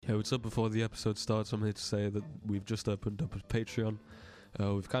Hey, what's up? Before the episode starts, I'm here to say that we've just opened up a Patreon.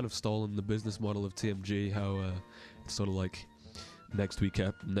 We've kind of stolen the business model of TMG, how it's sort of like next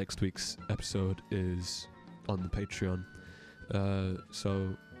week's episode is on the Patreon.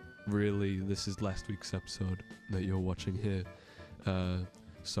 So really, this is last week's episode that you're watching here.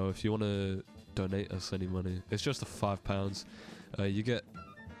 So if you want to donate us any money, it's just £5. You get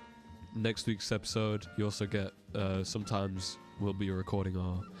next week's episode. You also get sometimes we'll be recording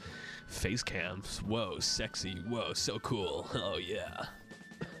our face cams. Whoa, sexy. Whoa, so cool. Oh yeah.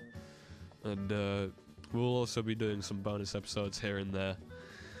 And we'll also be doing some bonus episodes here and there.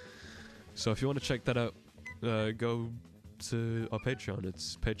 So if you want to check that out, go to our Patreon.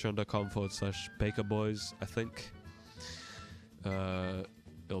 It's patreon.com/bakerboys, I think.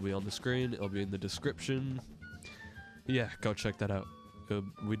 It'll be on the screen. It'll be in the description. Yeah, go check that out.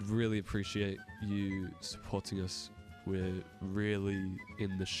 We'd really appreciate you supporting us. We're really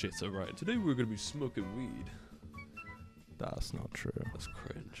in the shitter right. Today we're going to be smoking weed. That's not true. That's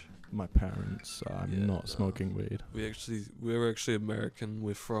cringe. My parents, I'm not smoking weed. We're actually American.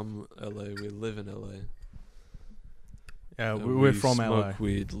 We're from LA. We live in LA. Yeah, we're from LA. We smoke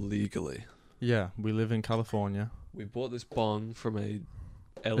weed legally. Yeah, we live in California. We bought this bong from a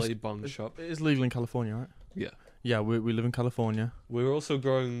LA bong shop. It is legal in California, right? Yeah. Yeah, we live in California. We're also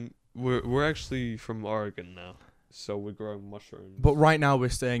growing. We're actually from Oregon now, so we're growing mushrooms. But right now we're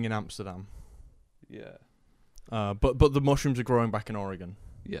staying in Amsterdam. Yeah. But the mushrooms are growing back in Oregon.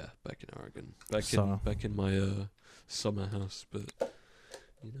 Yeah, back in Oregon. Back in my summer house, but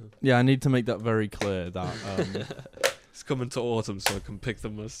you know. Yeah, I need to make that very clear that it's coming to autumn, so I can pick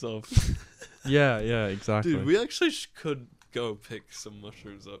them myself. yeah, exactly. Dude, we actually could go pick some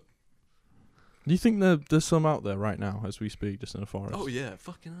mushrooms up. Do you think there's some out there right now as we speak, just in a forest? Oh yeah,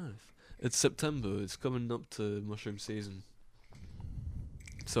 fucking earth. It's September. It's coming up to mushroom season.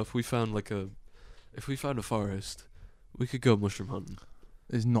 So if we found a forest, we could go mushroom hunting.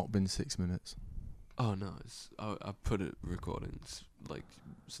 It's not been 6 minutes. Oh no, I put it recording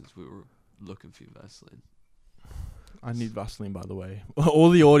since we were looking for Vaseline. I need Vaseline, by the way. All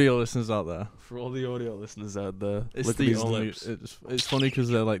the audio listeners out there. For all the audio listeners out there, it's look the at these only. lips. It's funny because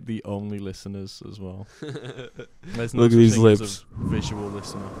they're like the only listeners as well. There's no Look at such these thing lips. as a visual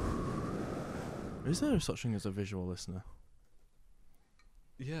listener. Is there such thing as a visual listener?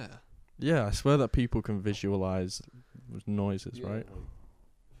 Yeah. Yeah, I swear that people can visualize noises, Yeah, right?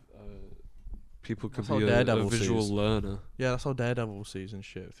 People can That's be how a Daredevil visual sees. learner. Yeah, that's how Daredevil sees and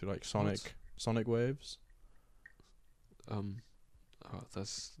shit through like sonic waves.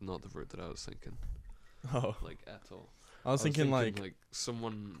 That's not the route that I was thinking. Oh, At all. I was thinking like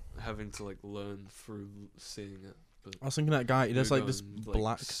someone having to learn through seeing it. But I was thinking that guy. There's like this going,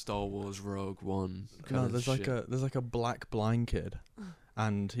 black Star Wars Rogue One. No, there's like a black blind kid,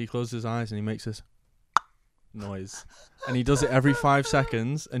 and he closes his eyes and he makes this noise, and he does it every 5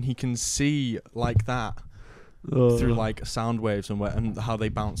 seconds, and he can see like that through like sound waves and how they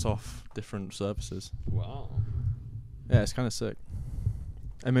bounce off different surfaces. Wow. Yeah, it's kind of sick.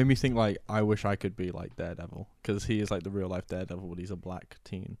 It made me think I wish I could be like Daredevil, because he is like the real life Daredevil, but he's a black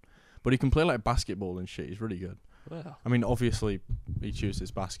teen. But he can play like basketball and shit. He's really good. Wow. I mean, obviously he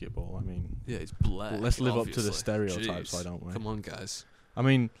chooses basketball. I mean, Yeah, he's black. let's live up to obviously. the stereotypes, Jeez. why don't we? Come on, guys. I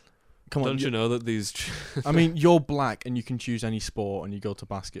mean, come on. Don't you know that these... I mean, you're black and you can choose any sport and you go to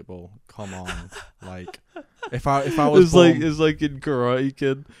basketball. Come on, if I was it's like in Karate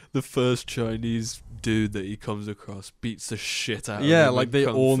Kid, the first Chinese dude that he comes across beats the shit out of him. like they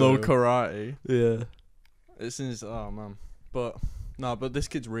Kung all know Fu. karate. Yeah. It's man, but this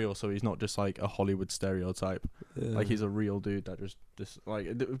kid's real, so he's not just like a Hollywood stereotype. Yeah. Like he's a real dude that just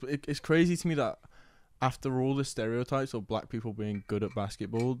it's crazy to me that after all the stereotypes of black people being good at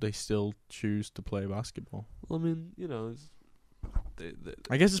basketball, they still choose to play basketball. Well, I mean,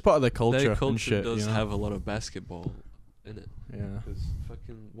 I guess it's part of their culture. Their culture and shit, does have a lot of basketball in it. Yeah. Because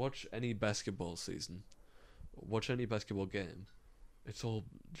fucking watch any basketball season, watch any basketball game, it's all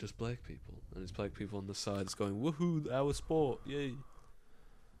just black people, and it's black people on the sides going, "Woohoo, our sport, yay!"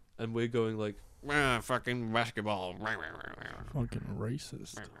 And we're going fucking basketball. Fucking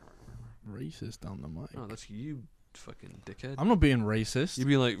racist down the mic. Oh, that's you, fucking dickhead. I'm not being racist. You'd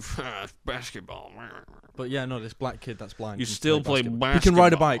be like, basketball. But yeah, no, this black kid that's blind. You can still play basketball. He can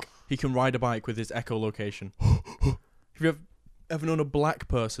ride a bike. He can ride a bike with his echolocation. Have you ever known a black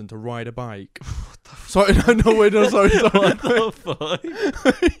person to ride a bike? Sorry, no, wait, no, sorry. What the fuck?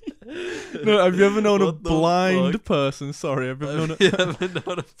 No, have you ever known a What the blind fuck? person? Sorry, have you ever known You ever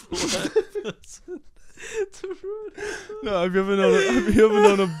known a blind person to ride? No, have you ever known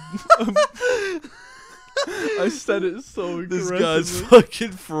a I said it so This aggressively. guy's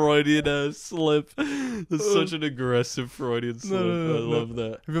fucking Freudian ass slip. That's such an aggressive Freudian slip. no, I love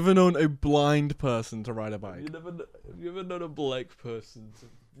that. Have you ever known a blind person to ride a bike? Have you ever known a black person to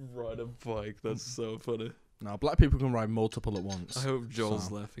ride a bike? That's so funny. No, black people can ride multiple at once. I hope Joel's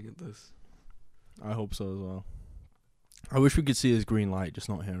So. laughing at this. I hope so as well. I wish we could see his green light, just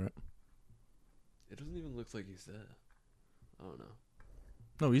not hear it. It doesn't even look like he's there. I don't know.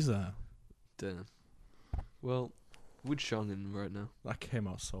 No, he's there. Damn. Well, we're Shongin right now. That came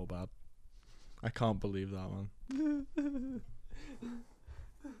out so bad. I can't believe that, man.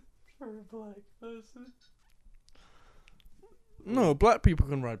 For a black person. No, black people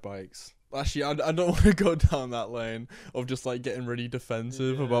can ride bikes. Actually, I don't want to go down that lane of just like getting really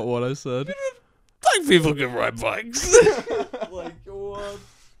defensive about what I said. Black people can ride bikes. Like what?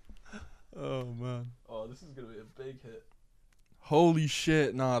 Oh man. Oh, this is gonna be a big hit. Holy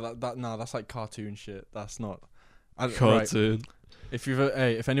shit! Nah, that's like cartoon shit. That's not. Cartoon. Right.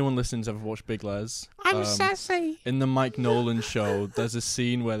 If anyone listens ever watched Big Les, I'm sassy. in the Mike Nolan show, there's a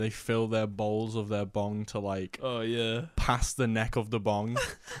scene where they fill their bowls of their bong to like Oh yeah. past the neck of the bong,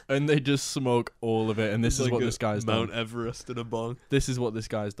 and they just smoke all of it. And this is Like what a this guy's Mount done. Everest in a bong. This is what this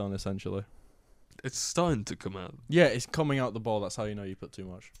guy's done essentially. It's starting to come out. Yeah, it's coming out the bowl. That's how you know you put too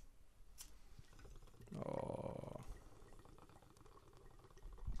much. Oh.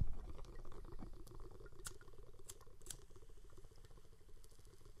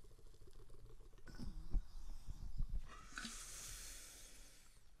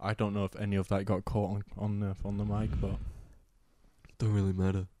 I don't know if any of that got caught on the mic, but Don't really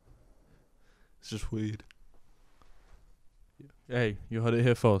matter. It's just weed. hey, you heard it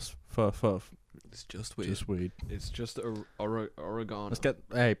here first. It's just weed. Just weed. It's just oregano. Put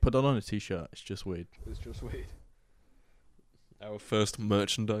that on a t-shirt. It's just weed. It's just weed. Our first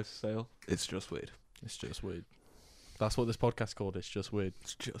merchandise sale. It's just weed. It's just weed. That's what this podcast's called. It's just weed.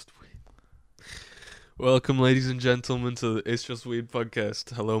 It's just weed. Welcome, ladies and gentlemen, to the It's Just Weed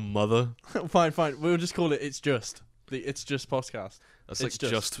podcast. Hello, mother. fine. We'll just call it It's Just. The It's Just podcast. That's It's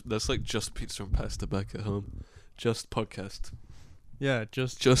like just. that's like just pizza and pasta back at home. Just podcast. Yeah,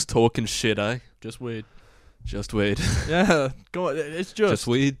 just Just talking shit, eh? just weed. Just weed. Yeah, go on. It's just. Just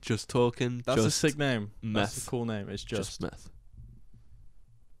weed. Just talking. That's just a sick name. meth. That's a cool name. It's just. meth.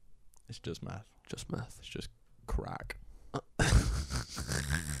 It's just math. Just meth. It's just crack.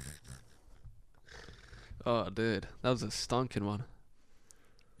 Oh, dude, that was a stonking one.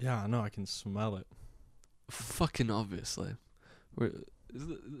 Yeah, I know. I can smell it. Fucking obviously.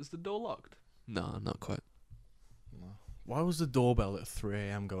 Is the door locked? No, not quite. No. Why was the doorbell at 3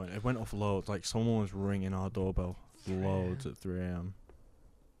 a.m. going? It went off loads. Like someone was ringing our doorbell loads at 3 a.m.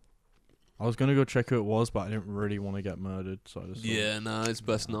 I was gonna go check who it was, but I didn't really want to get murdered, so I just. Yeah, no, it's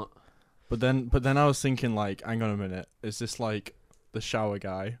best not. But then I was thinking, like, hang on a minute, is this like the shower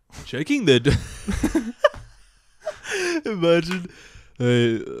guy? Checking the. Imagine.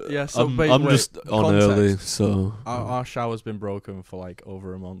 Hey, Yeah, so I'm wait, just on context. early, so. Our shower's been broken for like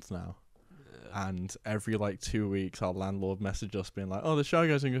over a month now. And every like 2 weeks, our landlord messaged us being like, "Oh, the shower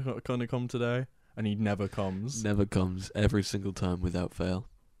guy's gonna come today," and he never comes. Never comes every single time without fail.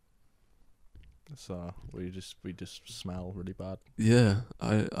 So we just smell really bad. Yeah,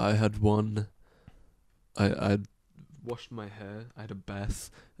 I had one. I washed my hair. I had a bath.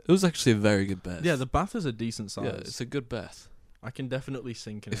 It was actually a very good bath. Yeah, the bath is a decent size. yeah, it's a good bath. I can definitely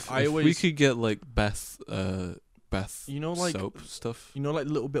sink in it. If we could get like bath You know, like soap stuff. like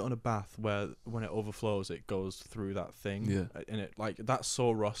little bit on a bath where when it overflows, it goes through that thing. Yeah. And it like that's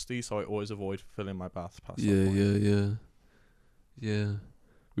so rusty, so I always avoid filling my bath past. Yeah, that point. yeah.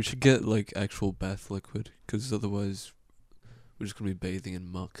 We should get like actual bath liquid, because otherwise we're just gonna be bathing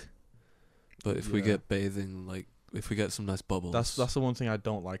in muck. But if we Yeah. get bathing, like if we get some nice bubbles, That's the one thing I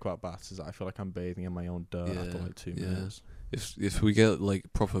don't like about baths is that I feel like I'm bathing in my own dirt after Yeah, like 2 yeah. minutes. If we get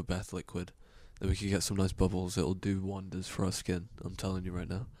like proper bath liquid, then we could get some nice bubbles. It'll do wonders for our skin. I'm telling you right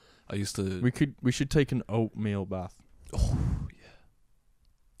now. I used to. We should take an oatmeal bath. Oh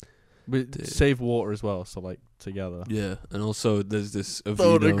We Dude. save water as well, so like together. yeah, and also there's this. Don't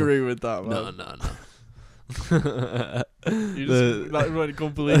Aveeno- agree with that, man. No. You just that went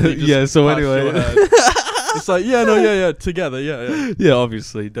completely. Just Yeah, so past anyway. your head. It's like yeah, together, yeah. Yeah,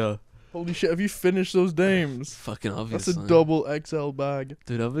 obviously, duh. Holy shit, have you finished those dames? Fucking That's obviously. a double XL bag.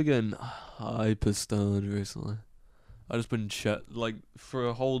 Dude, I've been getting hyper stoned recently. I just been like for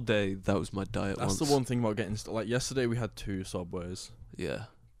a whole day. That was my diet. That's once. the one thing about getting like yesterday we had 2 Subways. Yeah.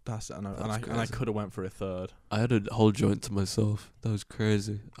 That's and That was I crazy. could have went for a third. I had a whole joint to myself. That was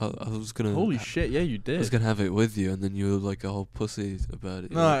crazy. I was gonna. Holy shit! Yeah, you I was did. gonna have it with you, and then you were like a whole pussy about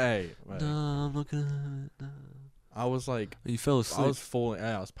it. You're No, like, hey, wait. no, I'm not gonna have it. No. I was like, You fell I asleep. was falling.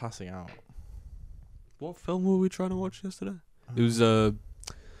 Yeah, I was passing out. What film were we trying to watch yesterday? It was We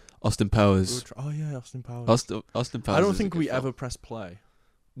Austin were Powers. oh yeah, Austin Powers. Austin Powers. I don't is a think good we film. ever pressed play.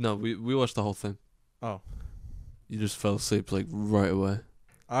 No, we watched the whole thing. Oh, You just fell asleep like right away.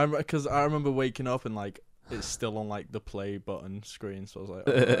 because I remember waking up and like it's still on like the play button screen, so I was like,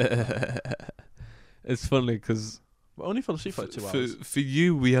 oh, It's funny because I only fell asleep for like 2 hours. for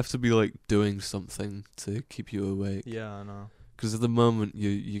you we have to be like doing something to keep you awake. Yeah, I know. Because at the moment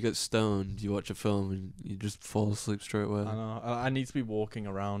you get stoned, you watch a film and you just fall asleep straight away. I know. I need to be walking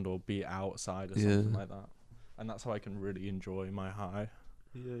around or be outside or Yeah. something like that, and that's how I can really enjoy my high.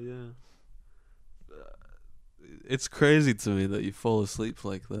 Yeah. It's crazy to me that you fall asleep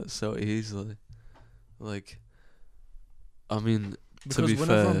like that so easily. Like, I mean, Because to be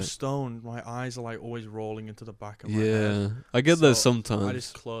whenever fair, I'm stoned, my eyes are like always rolling into the back of my yeah, head. I get that So sometimes. I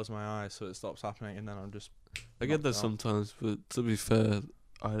just close my eyes so it stops happening, and then I'm just. I get that knocked out. sometimes, but to be fair,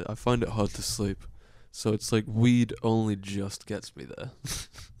 I find it hard to sleep. So it's like weed only just gets me there.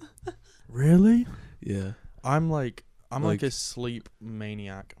 Really? Yeah. I'm like Like- a sleep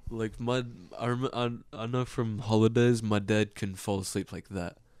maniac. Like I know from holidays, my dad can fall asleep like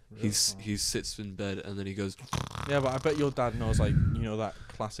that. He sits in bed and then he goes. Yeah, but I bet your dad knows like that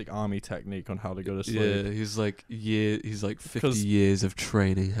classic army technique on how to go to sleep. Yeah, he's like 50 'Cause- years of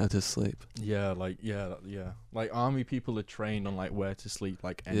training how to sleep. Yeah, like army people are trained on like where to sleep,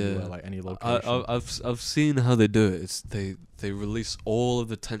 like anywhere, Yeah. like any location. I've seen how they do it. It's they release all of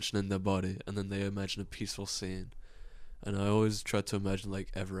the tension in their body and then they imagine a peaceful scene. And I always try to imagine like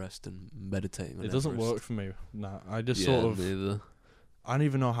Everest and meditating on It doesn't Everest. work for me. Nah, I just Yeah, sort of. neither. I don't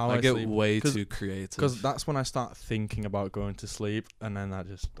even know how I I get sleep. way 'Cause- too creative. Because that's when I start thinking about going to sleep, and then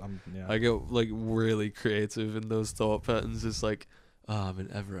yeah. I get like really creative in those thought patterns. It's like, I'm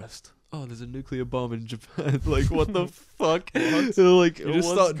in Everest. Oh, there's a nuclear bomb in Japan. Like, what the fuck? What? Like, You just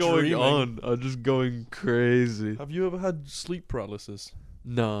what's start going dreaming. on? I'm just going crazy. Have you ever had sleep paralysis?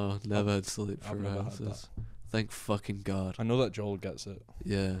 No, never had sleep I've never had paralysis. Thank fucking God. I know that Joel gets it.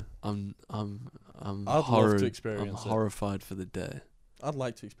 Yeah, I'm I'd love to experience I'm it. horrified for the day. I'd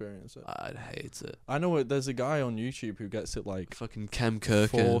like to experience it. I'd hate it. I know there's a guy on YouTube who gets it like Fucking Cam 4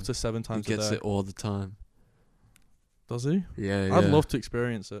 Kirkin. to 7 He times a gets day. it all the time. Does he? Yeah, I'd love to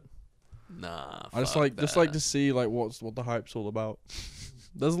experience it. Nah, I just fuck like that. to see like what the hype's all about.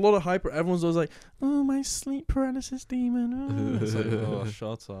 There's a lot of hype. Everyone's always like, "Oh, my sleep paralysis demon." Oh. It's like, oh,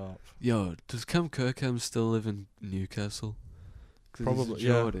 shut up. Yo, does Cam Kirkham still live in Newcastle? 'Cause Probably, he's a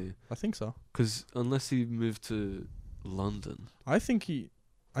yeah. Geordie. I think so. Because unless he moved to London. I think he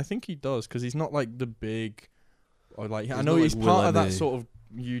does because he's not like the big, or like He's I know not he's like part of Will that Any. sort of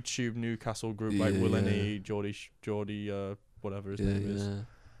YouTube Newcastle group like Yeah, Will yeah. Any, Geordie, whatever his Yeah, name is. yeah.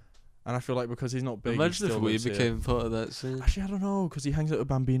 And I feel like because he's not big, he Imagine if still we lives here. became part of that scene. Actually, I don't know because he hangs out with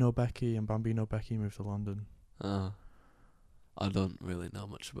Bambino Becky, and Bambino Becky moved to London. I don't really know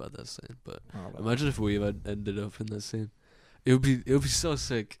much about that scene, but Oh, imagine if we had ended up in that scene. It would be so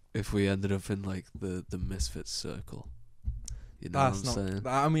sick if we ended up in like the Misfits circle. You know That's what I'm saying?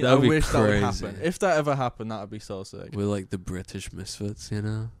 I mean, That'd I be wish that would happen. crazy. If that ever happened, that would be so sick. We're like the British Misfits, you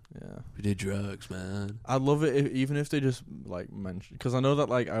know? Yeah. We do drugs, man. I'd love it even if they just like mention, because I know that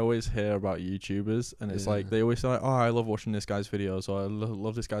like I always hear about YouTubers and it's like Yeah. they always say like, oh, I love watching this guy's videos or I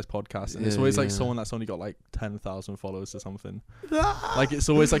love this guy's podcast, and it's Yeah, always like yeah. someone that's only got like 10,000 followers or something. Like it's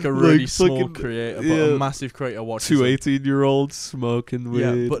always like a really Like small fucking- creator, but yeah. a massive creator watches Two it. 18-year-olds smoking weed.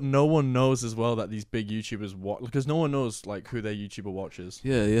 Yeah, but no one knows as well that these big YouTubers watch, because no one knows like who their YouTuber watches.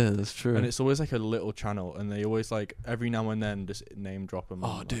 yeah, that's true. And it's always like a little channel, and they always like every now and then just name drop them.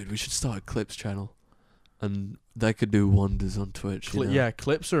 Oh, dude, we should start a clips channel, and they could do wonders on Twitch. You know? Yeah,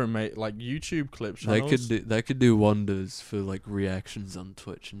 clips are amazing. Like YouTube clips they channels. they could do wonders for like reactions on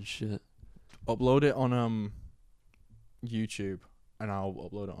Twitch and shit. Upload it on YouTube, and I'll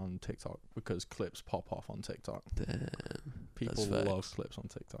upload it on TikTok because clips pop off on TikTok. Damn, People That's love facts. clips on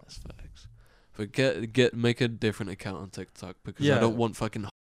TikTok. that's facts. But make a different account on TikTok because Yeah. I don't want fucking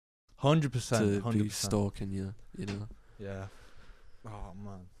 100%. to 100%. be stalking you. You know, Yeah. Oh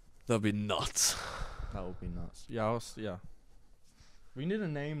man, that'd be nuts. that would be nuts. Yeah. We need a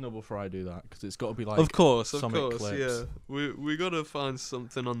name though before I do that because it's got to be like. of course, Summit Clips. yeah. We gotta find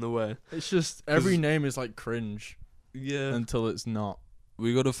something on the way. It's just every name is like cringe Yeah, until it's not.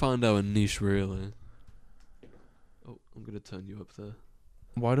 we gotta find our niche really. Oh, I'm gonna turn you up there.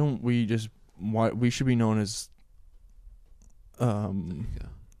 Why don't we just? Why we should be known as. There you go.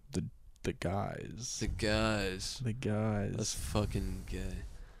 The guys. The guys. The guys. That's fucking gay.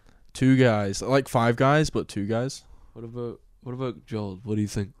 2 guys. Like 5 guys, but 2 guys. What about Joel? What do you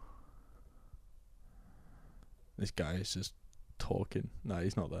think? This guy is just talking. No,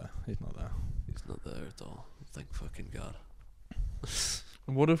 he's not there. He's not there. He's not there at all. Thank fucking God.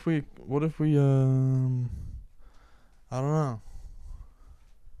 What if we I don't know.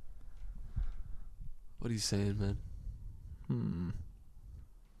 What are you saying, man?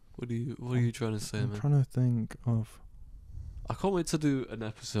 What are you trying to say, I'm man? trying to think of. I can't wait to do an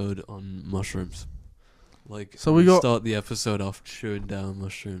episode on mushrooms. Like, So we got- start the episode off chewing down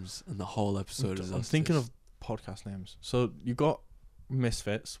mushrooms, and the whole episode is. I'm us thinking just- of podcast names. So you got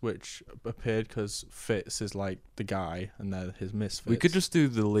Misfits, which appeared because Fitz is like the guy, and they're his misfits. We could just do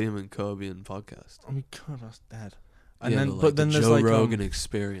the Liam and Cobian podcast. Oh my god, that's dead. And Yeah, then, like but then the there's Joe like Rogan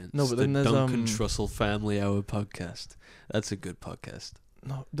Experience. no, but then the there's, Duncan Trussell Family Hour podcast. That's a good podcast.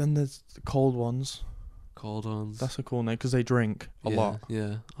 no, then there's the cold ones. Cold ones. That's a cool name because they drink a lot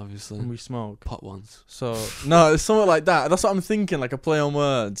Yeah, obviously. and we smoke. Pot ones. So no, it's something like that. That's what I'm thinking, like a play on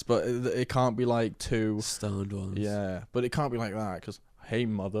words, but it can't be like 2. Stoned ones. Yeah, but it can't be like that because hey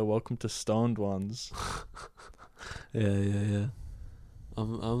mother, welcome to Stoned Ones. Yeah.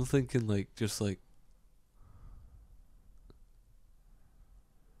 I'm thinking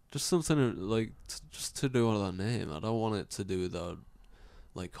just something just to do with our name. I don't want it to do with our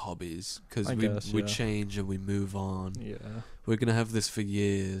hobbies, because I guess, we yeah. change and we move on. Yeah. We're gonna have this for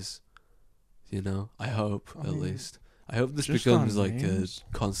years, I hope. I At mean, least I hope this just becomes our like names.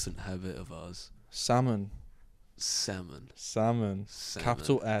 a constant habit of ours. Salmon. Salmon.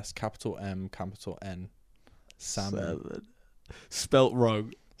 Capital S, capital M, capital N. Salmon. Spelt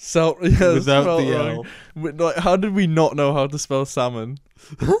wrong. So yeah, Without spelled the wrong. L. Like, how did we not know how to spell salmon?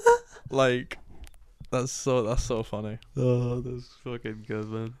 Like, that's so funny. Oh, that's fucking good,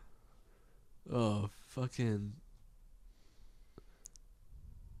 man. Oh, fucking.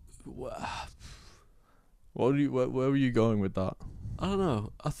 Wow. Where were you going with that? I don't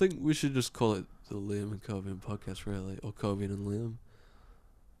know. I think we should just call it the Liam and Cobian podcast, really, or Cobian and Liam.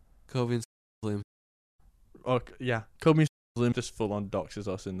 Cobian, Liam. Okay, yeah, Kobe Slim just full on doxes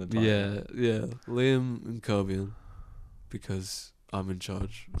us in the title. Yeah. Liam and Cobian, because I'm in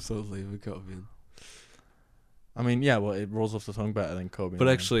charge. So Liam and Cobian. I mean, yeah, well, it rolls off the tongue better than Kobe. But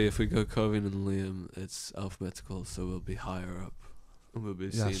actually, if we go Cobian and Liam, it's alphabetical, so we'll be higher up, and we'll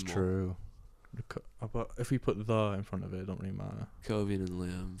be seen that's more. true. But if we put the in front of it, it don't really matter. Cobian and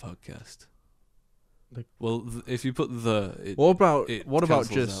Liam podcast. Like- Well, if you put the, What about cancels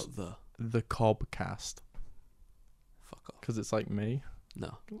just out the Cobcast? fuck off? Because it's like me.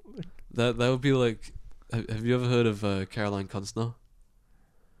 No, that would be like. Have you ever heard of Caroline Constner?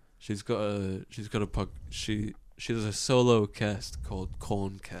 She does a solo cast called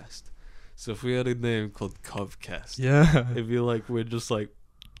Corncast. So if we had a name called Cobcast, Yeah. it'd be like we're just like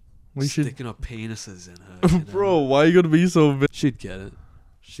We should. sticking our penises in her. Bro, why are you gonna be so big? She'd get it.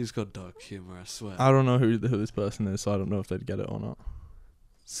 She's got dark humor, I swear. I don't know who this person is, so I don't know if they'd get it or not.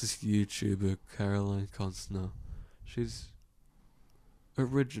 It's this YouTuber, Caroline Constner. She's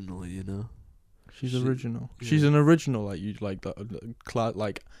original, She's She- original. yeah. She's an original, like you like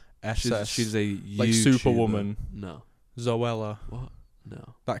like SS, She's a like YouTuber. Superwoman. No. Zoella, What?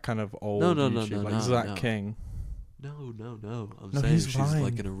 No. that kind of old No, YouTube, like Zach no. King. No. I'm No, saying he's she's lying.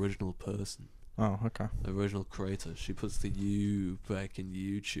 like an original person. Oh, okay. Original creator. She puts the U back in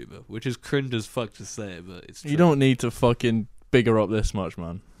YouTuber, which is cringe as fuck to say, but it's true. You don't need to fucking big her up this much,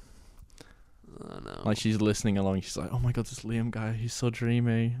 man. I know. Like she's listening along. She's like, "Oh my god, this Liam guy, he's so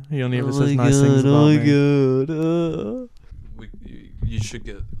dreamy. He only ever says nice things about me." You should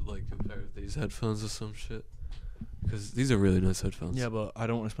get like a pair of these headphones or some shit, because these are really nice headphones. Yeah, but I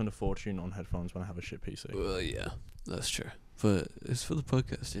don't want to spend a fortune on headphones when I have a shit PC. Well, yeah, that's true. But it's for the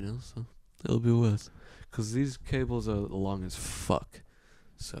podcast, so it'll be worth. Because these cables are long as fuck.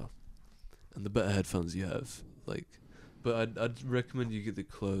 So, and the better headphones you have, but I'd recommend you get the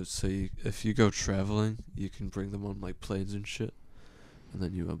closed, so if you go traveling, you can bring them on like planes and shit, and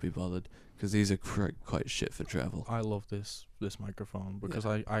then you won't be bothered. Because these are quite shit for travel. I love this microphone because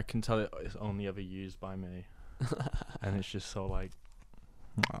I can tell it's only ever used by me, and it's just so like,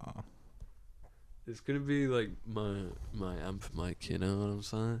 aw. It's gonna be like my amp mic, you know what I'm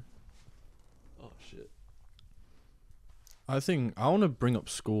saying? Oh shit. I think I want to bring up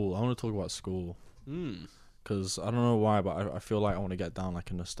school. I want to talk about school because I don't know why, but I feel like I want to get down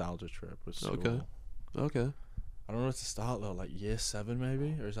like a nostalgia trip with school. Okay. I don't know where to start though. Like year 7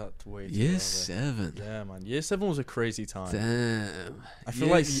 maybe, or is that way too Year early? 7. Yeah, man. Year 7 was a crazy time. Damn. I feel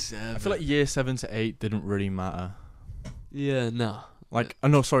like year 7 to 8 didn't really matter. Yeah, no. Like,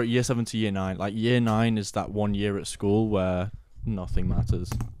 no, sorry, year 7 to year 9. Like, year 9 is that 1 year at school where nothing matters.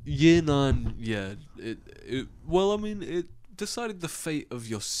 Year 9, yeah. Well, I mean, it decided the fate of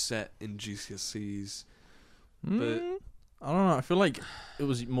your set in GCSEs. But I don't know. I feel like it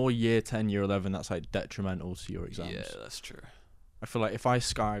was more year 10, year 11 that's like detrimental to your exams. Yeah, that's true. I feel like if I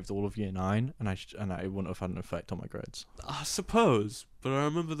skived all of year 9 and it wouldn't have had an effect on my grades. I suppose, but I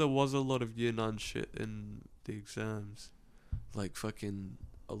remember there was a lot of year 9 shit in the exams. Like fucking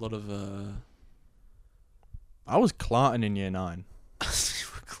a lot of I was clarting in year 9. You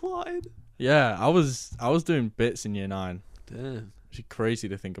were Clyde? Yeah, I was doing bits in year 9. Damn. It's crazy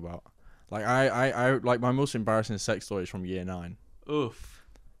to think about. Like I like my most embarrassing sex story is from year 9. Oof.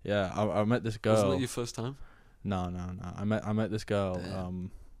 Yeah, I met this girl. Wasn't it your first time? No. I met this girl.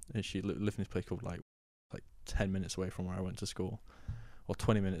 Damn. And she lived in this place called like 10 minutes away from where I went to school, or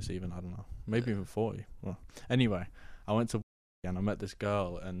 20 minutes even. I don't know, maybe even 40. Well, anyway, I went to and I met this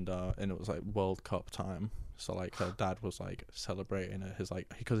girl, and it was like World Cup time. So like her dad was like celebrating at his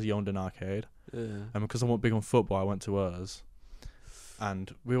because he owned an arcade. Yeah. And because I wasn't big on football, I went to hers.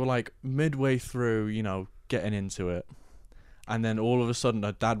 And we were like midway through, getting into it. And then all of a sudden,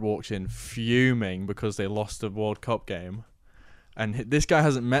 her dad walks in fuming because they lost the World Cup game. And this guy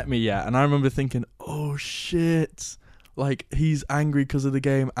hasn't met me yet. And I remember thinking, oh shit. Like, he's angry because of the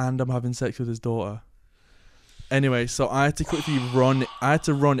game and I'm having sex with his daughter. Anyway, so I had to quickly run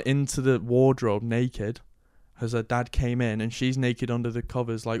into the wardrobe naked as her dad came in and she's naked under the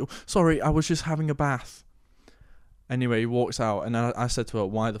covers like, oh, sorry, I was just having a bath. Anyway, he walks out and I said to her,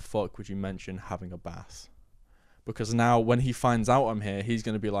 why the fuck would you mention having a bath? Because now when he finds out I'm here, he's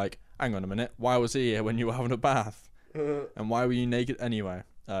going to be like, hang on a minute, why was he here when you were having a bath? And why were you naked? Anyway,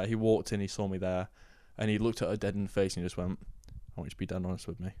 he walked in, he saw me there, and he looked at her dead in the face and he just went, I want you to be dead honest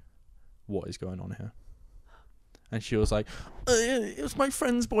with me. What is going on here? And she was like, it was my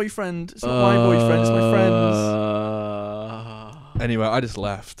friend's boyfriend. It's not my boyfriend, it's my friend's. Anyway, I just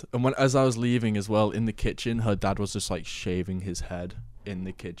left. And as I was leaving as well, in the kitchen, her dad was just like shaving his head in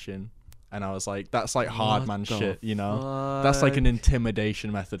the kitchen. And I was like, that's like hard man shit, fuck? That's like an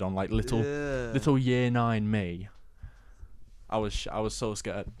intimidation method on like little year 9 me. I was so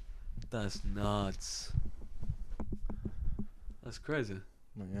scared. That's nuts. That's crazy.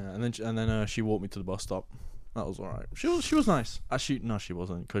 Yeah, and then she walked me to the bus stop. That was alright. She was nice. Actually, no, she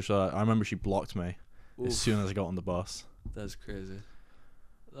wasn't, because I remember she blocked me as soon as I got on the bus. That's crazy.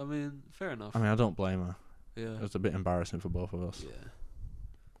 I mean, fair enough. I mean, I don't blame her. Yeah. It was a bit embarrassing for both of us.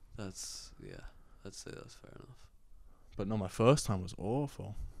 Yeah. I'd say that's fair enough. But no, my first time was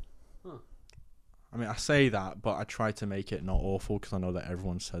awful. Huh. I mean, I say that, but I try to make it not awful because I know that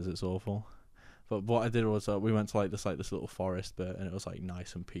everyone says it's awful. But what I did was we went to this little forest bit, and it was like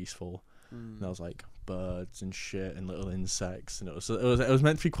nice and peaceful. And there was like birds and shit and little insects, and it was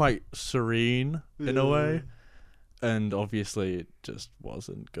meant to be quite serene in a way. And obviously, it just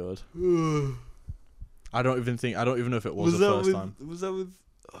wasn't good. I don't even know if it was the first time. Was that with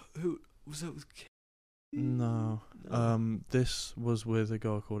who? Was that with? No. This was with a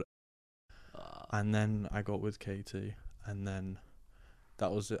girl called. And then I got with Katie, and then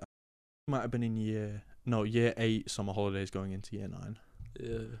that was it. It might have been in year 8 summer holidays going into year 9.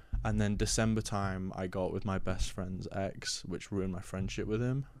 Yeah. And then December time I got with my best friend's ex, which ruined my friendship with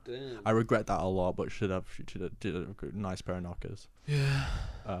him. Damn. I regret that a lot, but should have did a nice pair of knockers. Yeah.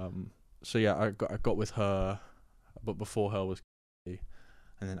 So yeah, I got with her, but before her was Katie,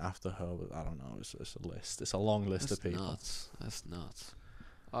 and then after her was, I don't know. It's a list. It's a long list of people. That's nuts.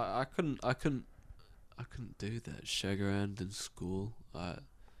 I couldn't do that shag around in school.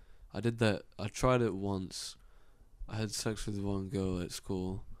 I did that. I tried it once. I had sex with one girl at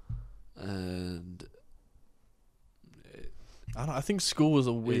school, and I think school was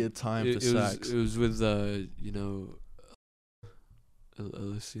a weird time for sex. It was with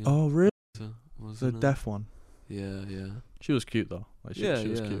Alicia. Oh really? The The deaf one. Yeah. She was cute though. She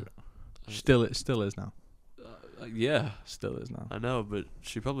was cute. Still is now. Yeah. Still is now. I know, but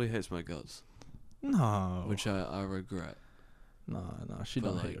she probably hates my guts. No. Which I regret. No, she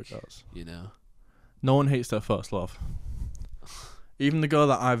don't hate your guts. No one hates their first love. Even the girl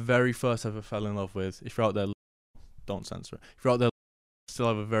that I very first ever fell in love with, if you're out there, don't censor it. If you're out there, still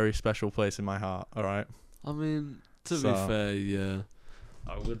have a very special place in my heart, alright? I mean, to be fair, yeah.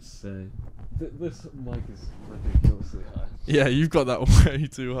 I would say. This mic is ridiculously high. Yeah, you've got that way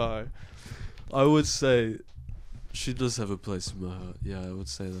too high. I would say she does have a place in my heart. Yeah, I would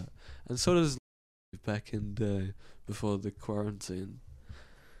say that. And so does back in the day, before the quarantine.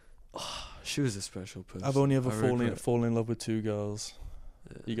 Oh, she was a special person. I've only ever fallen in love with 2 girls.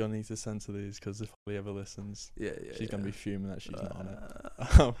 You're gonna need to censor these because if Holly ever listens, yeah, she's gonna be fuming that she's not on it.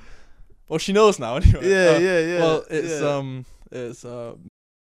 it. Well, she knows now anyway. Yeah. Well, it's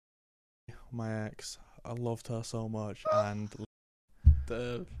my ex. I loved her so much, and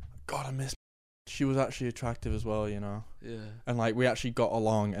God, I miss. She was actually attractive as well, you know. Yeah. And like we actually got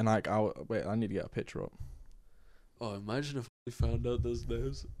along, and like wait, I need to get a picture up. Oh, imagine if we found out those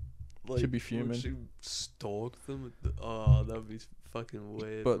names. Like, She'd be fuming. would she stalk them? Oh, that'd be fucking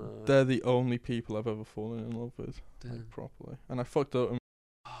weird. But man. they're the only people I've ever fallen in love with, Damn. like properly. And I fucked up.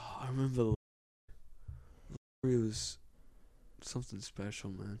 Oh, I remember. It was something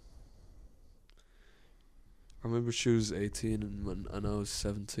special, man. I remember she was 18 and I was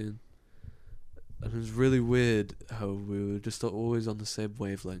 17. And it was really weird how we were just always on the same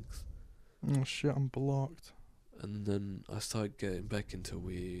wavelength. Oh shit, I'm blocked. And then I started getting back into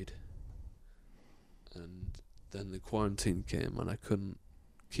weed. And then the quarantine came and I couldn't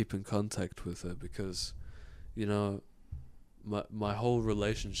keep in contact with her because, you know, my whole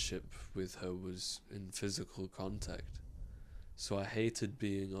relationship with her was in physical contact. So I hated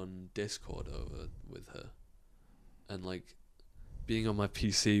being on Discord with her. And like being on my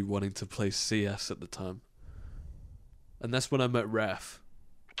PC wanting to play CS at the time. And that's when I met Raf.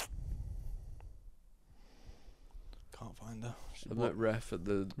 Can't find her. I met Raf at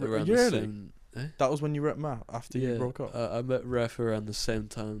around really? the same. Eh? That was when you were at Matt after you broke up. I met Raf around the same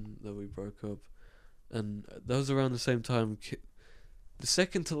time that we broke up, and that was around the same time. The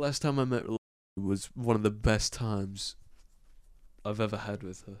second to last time I met her was one of the best times I've ever had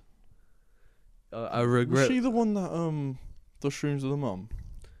with her. I regret. Was she the one that does shrooms with her mum?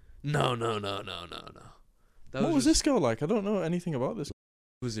 No. What was this girl like? I don't know anything about this.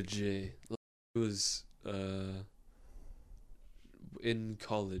 It was a G. It was in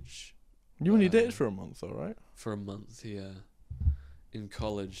college. You only dated for a month, though, right? For a month, yeah. In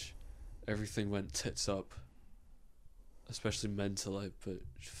college, everything went tits up, especially mentally. But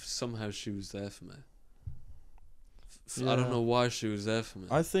somehow she was there for me. I don't know why she was there for me.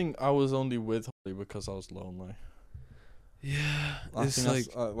 I think I was only with Holly because I was lonely. Yeah, I it's think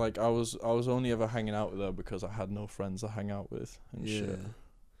I was only ever hanging out with her because I had no friends to hang out with and shit.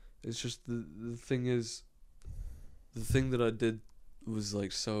 It's just the thing is, the thing that I did was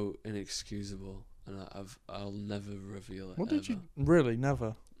like so inexcusable, and I'll never reveal it. What did you really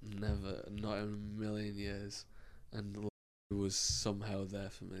never? Never, not in a million years, and it was somehow there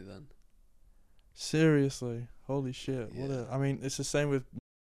for me then. Seriously, holy shit! Yeah. I mean, it's the same with.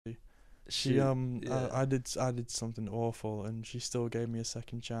 I did something awful, and she still gave me a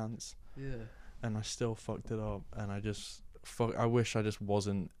second chance. Yeah. And I still fucked it up, and I wish I just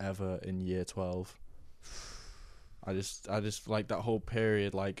wasn't ever in year 12. I just like that whole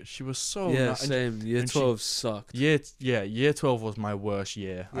period. Like she was so same. Year 12 sucked. Year 12 was my worst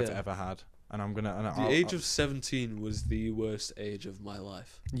year I've ever had, and I'm gonna. The age of 17 was the worst age of my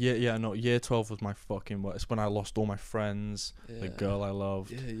life. No. Year 12 was my fucking worst. It's when I lost all my friends, the girl I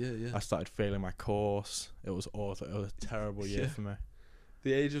loved. Yeah. I started failing my course. It was awful. It was a terrible year for me.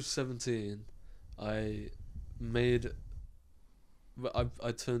 The age of 17, I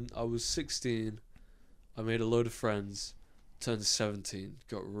was 16. I made a load of friends, turned 17,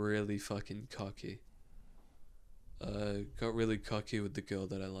 got really fucking cocky. Got really cocky with the girl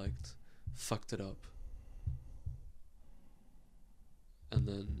that I liked, fucked it up. And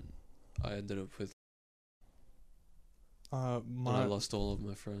then I ended up with and I lost all of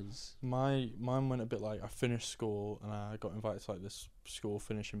my friends. Mine went a bit like I finished school and I got invited to like this school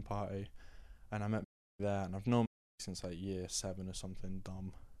finishing party, and I met there, and I've known since like year 7 or something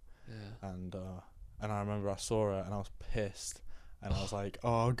dumb. Yeah. And I remember I saw her and I was pissed, and I was like,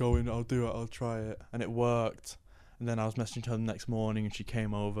 oh, I'll go in, I'll do it, I'll try it, and it worked. And then I was messaging her the next morning, and she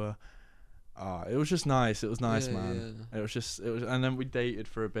came over. It was just nice. It was nice, man. Yeah. It was, and then we dated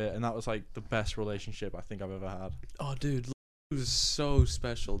for a bit, and that was like the best relationship I think I've ever had. Oh, dude, it was so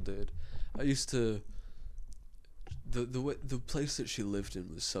special, dude. I used to. The place that she lived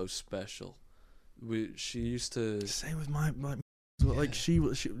in was so special. She used to. Same with my like she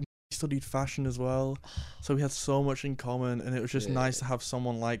studied fashion as well, so we had so much in common, and it was just nice to have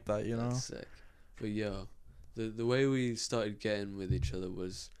someone like that, you know. That's sick. But the way we started getting with each other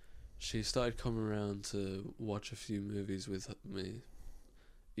was, she started coming around to watch a few movies with me,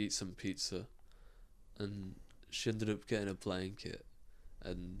 eat some pizza, and she ended up getting a blanket,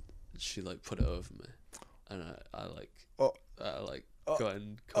 and she like put it over me, and I got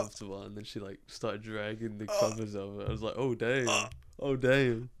uncomfortable, and then she like started dragging the covers over. I was like, oh damn.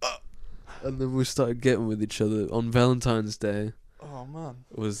 And then we started getting with each other on Valentine's Day. Oh man.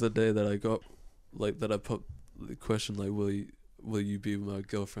 Was the day that I got, like, that I put the question, like, will you be my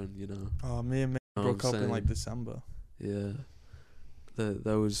girlfriend, you know? Oh, me and me Know what broke I'm up in like saying? December. Yeah.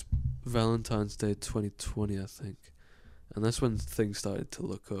 That was Valentine's Day 2020, I think. And that's when things started to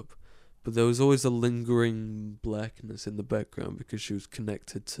look up. But there was always a lingering blackness in the background because she was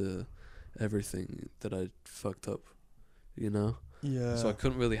connected to everything that I fucked up, you know? Yeah. So I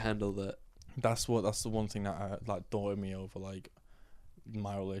couldn't really handle that. That's the one thing that like daunted me over like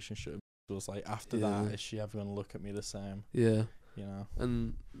my relationship. It was like after Yeah. that, is she ever gonna look at me the same? Yeah. You know.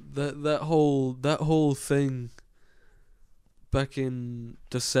 And that whole thing back in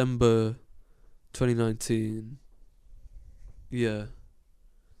December 2019. Yeah.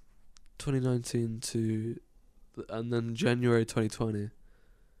 2019 to and then January 2020.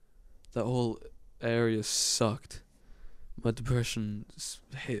 That whole area sucked. My depression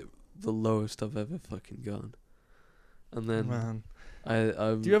hit the lowest I've ever fucking gone. And then Man,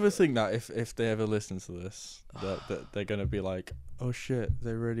 I do you ever think that if they ever listen to this, that they're gonna be like, oh shit,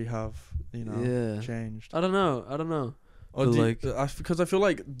 they really have, you know, yeah. changed? I don't know. Or But do like, because I feel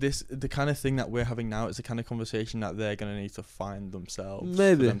like the kind of thing that we're having now is the kind of conversation that they're gonna need to find themselves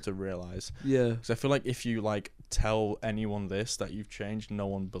Maybe. for them to realize. yeah. Because I feel like if you like tell anyone this that you've changed, no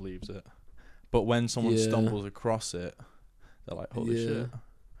one believes it. But when someone Yeah. stumbles across it, they're like, holy shit.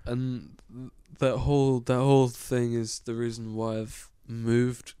 And that whole thing is the reason why I've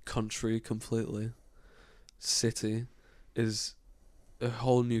moved country completely. City is a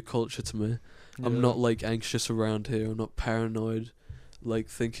whole new culture to me. I'm not like anxious around here. I'm not paranoid, like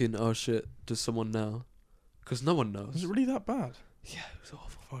thinking, oh shit, does someone know? Because no one knows. Was it really that bad? Yeah, it was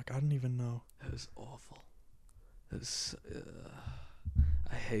awful. Fuck, I didn't even know. It was awful. It's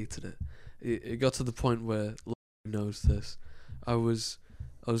I hated it. It got to the point where knows this. I was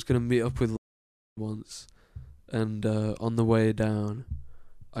gonna meet up with once, and on the way down,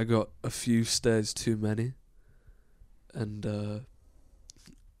 I got a few stairs too many, and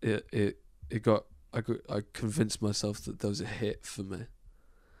I convinced myself that there was a hit for me.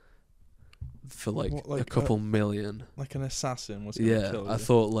 For like, What, a couple million. Like an assassin was gonna Yeah, kill you. I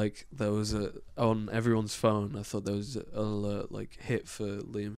thought like there was on everyone's phone. I thought there was an alert like hit for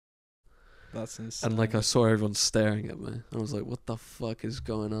Liam. That's insane. And like I saw everyone staring at me. I was like, what the fuck is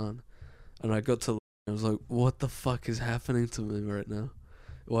going on? And I got to I was like, what the fuck is happening to me right now?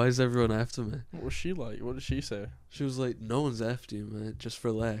 Why is everyone after me? What was she like? What did she say? She was like, no one's after you, man. Just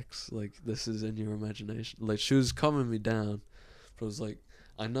relax. Like, this is in your imagination. Like, she was calming me down. But I was like,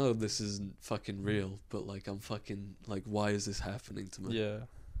 I know this isn't fucking real, but like, I'm fucking, like, why is this happening to me? Yeah.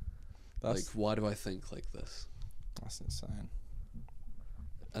 Like, why do I think like this? That's insane.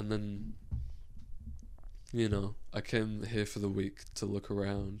 And then, you know, I came here for the week to look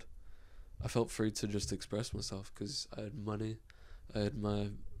around. I felt free to just express myself because I had money. I had my,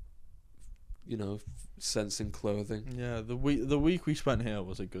 you know, sense in clothing. Yeah, the week we spent here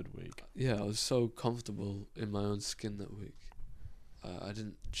was a good week. Yeah, I was so comfortable in my own skin that week. I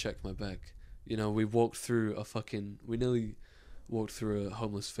didn't check my bag. You know, we nearly walked through a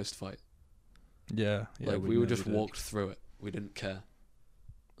homeless fist fight. Yeah, Like, we just walked through it. We didn't care.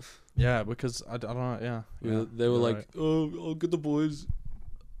 Yeah, because I don't know. Yeah, They were you're like, right. oh, I'll get the boys.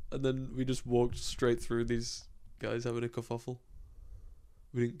 And then we just walked straight through these guys having a kerfuffle.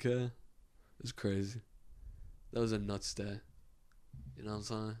 We didn't care. It was crazy. That was a nuts day. You know what I'm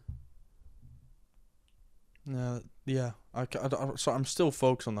saying? Yeah. So I'm still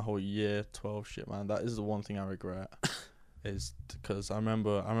focused on the whole year 12 shit, man. That is the one thing I regret. Is because I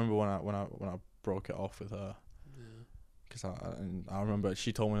remember when I broke it off with her. Yeah. Because I remember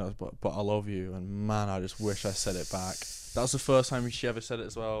she told me that, but I love you, and man, I just wish I said it back. That was the first time she ever said it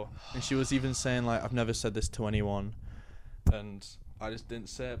as well, and she was even saying like, I've never said this to anyone, and I just didn't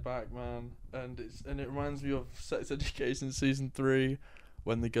say it back, man. And it reminds me of Sex Education season 3,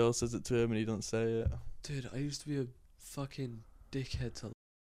 when the girl says it to him and he doesn't say it. Dude, I used to be a fucking dickhead to.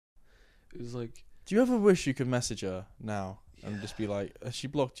 It was like. Do you ever wish you could message her now and Yeah. just be like, has she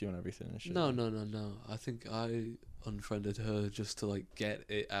blocked you and everything and shit? No. I think I unfriended her just to like get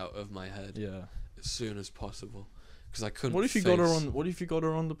it out of my head Yeah. as soon as possible, because I couldn't. What if you got her on? What if you got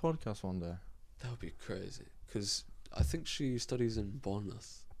her on the podcast one day? That would be crazy. Because I think she studies in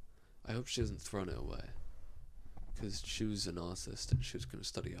Bournemouth. I hope she hasn't thrown it away. Because she was an artist and she was going to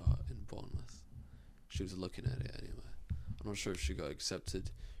study art in Bournemouth. She was looking at it anyway. I'm not sure if she got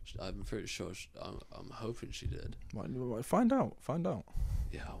accepted. I'm pretty sure. I'm hoping she did. Find out.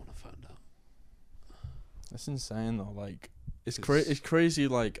 Yeah, I want to find out. That's insane though. Like, it's It's- it's crazy.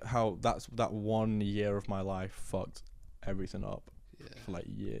 Like how that 1 year of my life fucked everything up Yeah. for like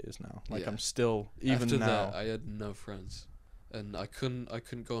years now. Like Yeah. I'm still even After now. that, I had no friends, and I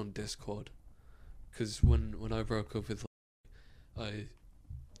couldn't go on Discord, because when I broke up with,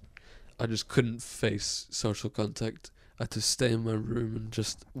 I just couldn't face social contact. I had to stay in my room and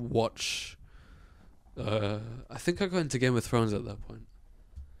just watch. I think I got into Game of Thrones at that point.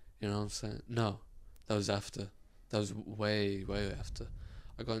 You know what I'm saying? No, that was after. That was way after.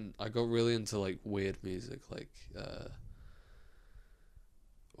 I got really into like weird music, like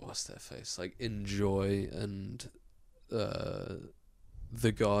what's their face? Like Enjoy and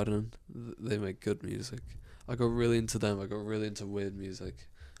The Garden. They make good music. I got really into them. I got really into weird music.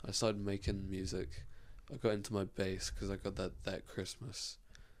 I started making music. I got into my bass because I got that Christmas,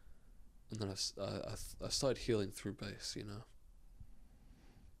 and then I started healing through bass. You know.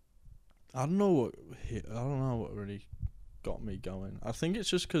 I don't know what really got me going. I think it's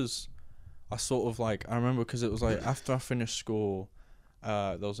just because I sort of like, I remember because it was like after I finished school,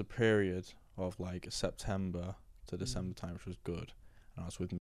 there was a period of like September to December time, which was good, and I was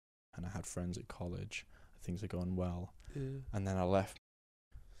with me, and I had friends at college. Things are going well, and then I left,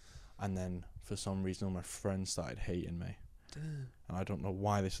 and then for some reason all my friends started hating me. Damn. And I don't know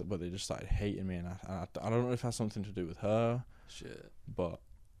why but they just started hating me, and I don't know if it has something to do with her. Shit. But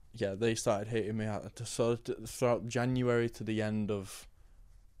yeah, they started hating me throughout January to the end of,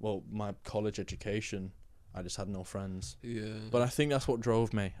 well, my college education. I just had no friends. Yeah. But I think that's what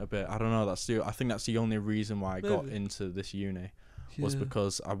drove me a bit. I don't know. I think that's the only reason why I got Maybe. into this uni. Was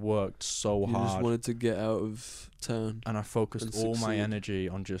because I worked so hard. You just wanted to get out of town. And I focused all my succeed. energy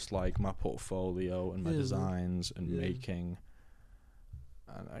on just like my portfolio and my designs and making.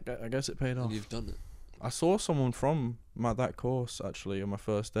 And I guess it paid off. And you've done it. I saw someone from that course actually on my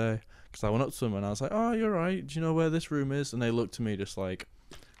first day, because I went up to them and I was like, "Oh, you're right. Do you know where this room is?" And they looked at me just like,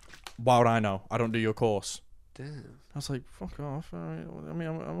 "Why would I know? I don't do your course." Damn. I was like, "Fuck off." I mean,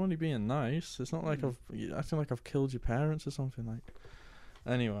 I'm only being nice. It's not like I feel like I've killed your parents or something. Like,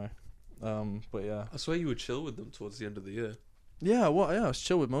 anyway, but yeah. I swear you would chill with them towards the end of the year. Yeah, well, yeah, I was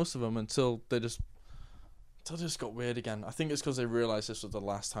chill with most of them until they just got weird again. I think it's because they realised this was the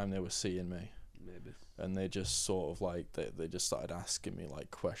last time they were seeing me. Maybe. And they just sort of like they just started asking me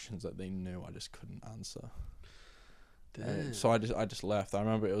like questions that they knew I just couldn't answer. Damn. So I just left. I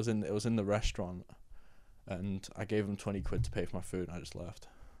remember it was in the restaurant, and I gave them 20 quid to pay for my food, and I just left.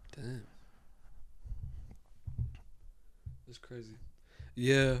 Damn. That's crazy.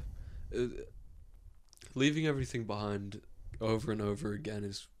 Yeah. Leaving everything behind over and over again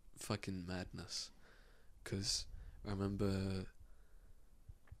is fucking madness. 'Cause I remember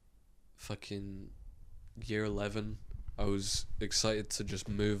fucking year 11, I was excited to just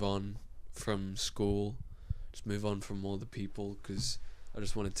move on from school, just move on from all the people, 'cause I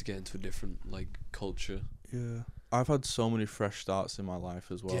just wanted to get into a different like culture. Yeah, I've had so many fresh starts in my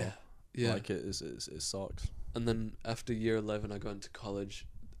life as well. Yeah. Like it sucks. And then after year 11, I got into college.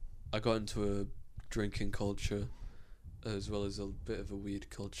 I got into a drinking culture, as well as a bit of a weed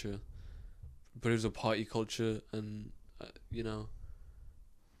culture. But it was a party culture, and you know,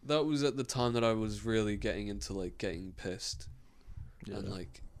 that was at the time that I was really getting into like getting pissed, and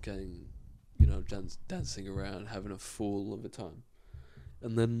like getting, you know, dancing around, having a fool of a time.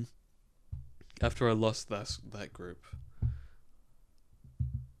 And then after I lost that group,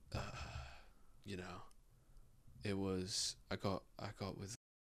 you know, it was I got with,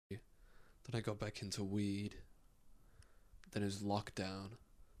 then I got back into weed. Then it was lockdown.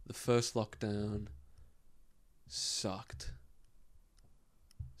 The first lockdown sucked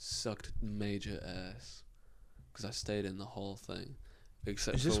major ass, because I stayed in the whole thing.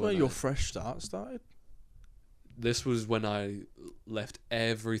 Except is this for where when your fresh start started? This was when I left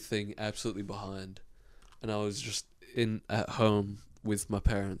everything absolutely behind, and I was just at home with my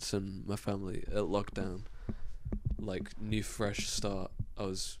parents and my family at lockdown. Like, new fresh start. I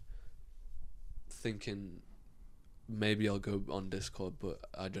was thinking maybe I'll go on Discord, but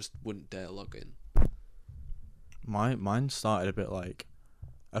I just wouldn't dare log in. Mine started a bit like,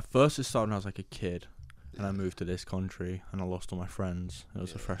 at first it started when I was like a kid, and I moved to this country, and I lost all my friends. It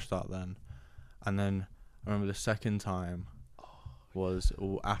was a fresh start then. And then I remember the second time was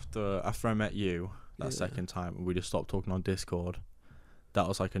after I met you, that second time, we just stopped talking on Discord. That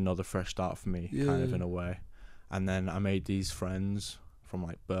was like another fresh start for me, kind of in a way. And then I made these friends from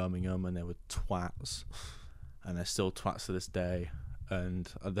like Birmingham, and they were twats, and they're still twats to this day.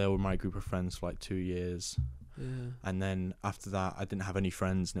 And they were my group of friends for like 2 years. Yeah. And then after that, I didn't have any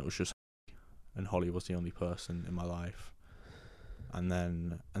friends, and it was just Holly, and Holly was the only person in my life. And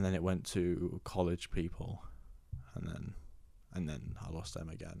then it went to college people, and then I lost them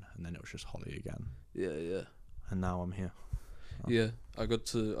again, and then it was just Holly again. Yeah. And now I'm here. Yeah, I got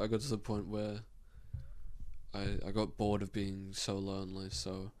to the point where I got bored of being so lonely,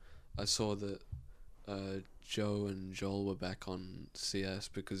 so I saw that Joe and Joel were back on CS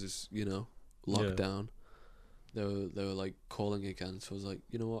because it's, Yeah. lockdown. They were like calling again, so I was like,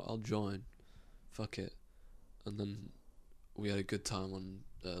 you know what, I'll join. Fuck it. And then we had a good time on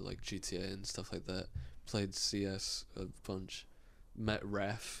like GTA and stuff like that. Played CS a bunch. Met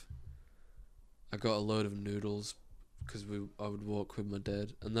Ref. I got a load of noodles because I would walk with my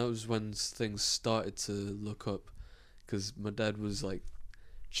dad, and that was when things started to look up, because my dad was like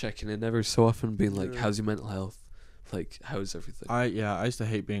checking in every so often, being like, Yeah. "How's your mental health? Like, how's everything?" I used to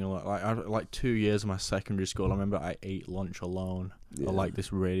hate being alone. Like 2 years of my secondary school, I remember I ate lunch alone or like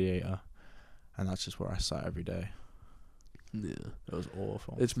this radiator, and that's just where I sat every day. Yeah, It was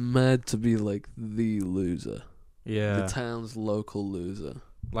awful. it's mad to be like the loser, Yeah, the town's local loser.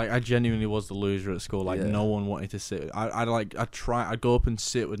 like I genuinely was the loser at school. Like Yeah. no one wanted to sit. I'd go up and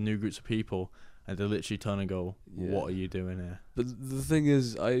sit with new groups of people, and they literally turn and go, Yeah. "What are you doing here?" But the thing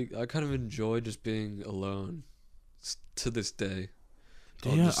is, I kind of enjoy just being alone to this day.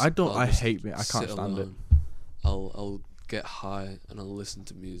 Yeah, I don't. I'll I just hate me. I can't sit stand it. alone. I'll get high and I'll listen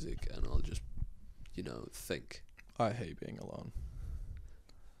to music and I'll just, think. I hate being alone.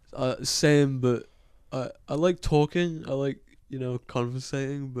 Same, but I like talking. I like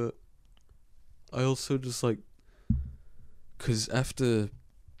conversating, but I also just like, because after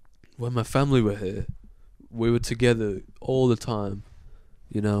when my family were here, we were together all the time.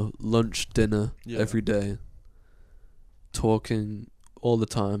 Lunch, dinner, Yeah. every day. Talking all the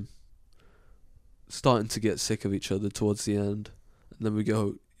time. Starting to get sick of each other towards the end. And then we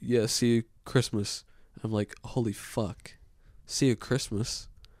go, yeah, see you Christmas. I'm like, holy fuck. See you Christmas.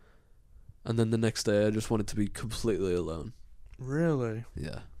 And then the next day I just wanted to be completely alone. Really?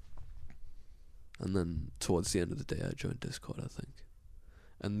 Yeah. And then towards the end of the day I joined Discord, I think.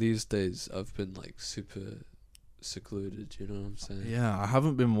 And these days I've been like super secluded, you know what I'm saying? Yeah, I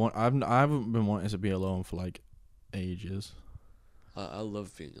haven't been wanting to be alone for like ages. I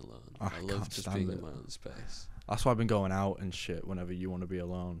love being alone. I love can't just stand being it. in my own space. That's why I've been going out and shit whenever you want to be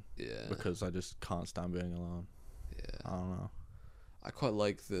alone, Yeah. because I just can't stand being alone. Yeah. I don't know. I quite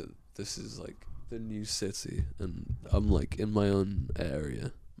like that this is like the new city and I'm like in my own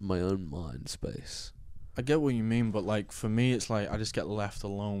area, my own mind space. I get what you mean, but like for me, it's like I just get left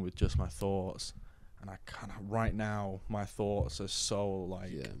alone with just my thoughts, and I kind of right now my thoughts are so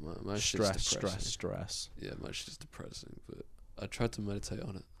like My shit's stress. Yeah, my shit's depressing, but I tried to meditate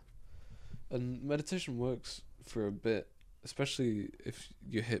on it. And meditation works for a bit, especially if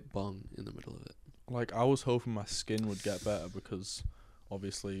you hit bong in the middle of it. Like I was hoping my skin would get better because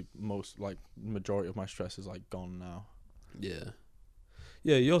obviously majority of my stress is like gone now. Yeah.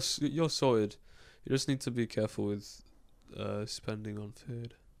 Yeah, you're sorted. You just need to be careful with spending on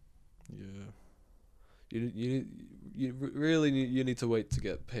food. Yeah. You really need to wait to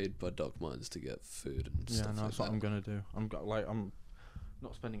get paid by Doc Mines to get food and stuff. Yeah, no, that's what I'm gonna do. I'm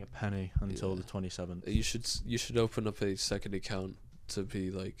not spending a penny until the 27th. You should open up a second account to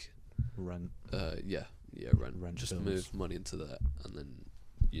be like Rent. Rent. Just bills. move money into that, and then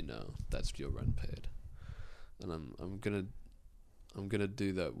that's your rent paid. And I'm gonna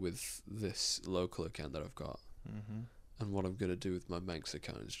do that with this local account that I've got. Mhm. And what I'm gonna do with my Manx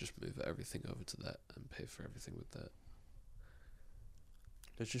account is just move everything over to that and pay for everything with that.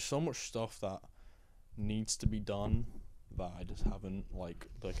 There's just so much stuff that needs to be done that I just haven't, like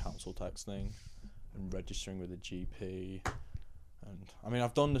the council tax thing and registering with a GP. And I mean,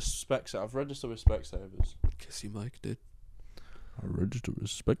 I've done the I've registered with Specsavers. Kiss you, Mike, dude. I registered with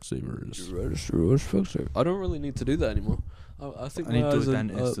Specsavers. Register with Specsavers. I don't really need to do that anymore. I think I need to do a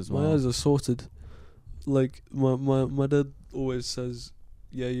dentist as well. My eyes are sorted. Like my dad always says,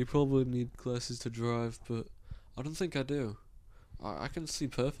 yeah, you probably need glasses to drive, but I don't think I do. I can see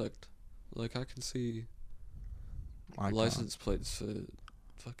perfect. Like I can see license plates for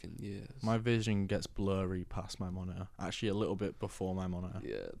fucking years. My vision gets blurry past my monitor. Actually, a little bit before my monitor.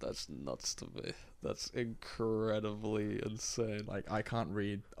 Yeah, that's nuts to me. That's incredibly insane. Like I can't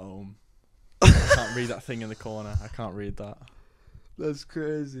read I can't read that thing in the corner. I can't read that. That's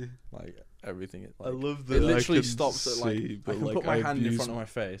crazy. Like everything. I love that. It literally I can stops at like see, I can put my hand in front of my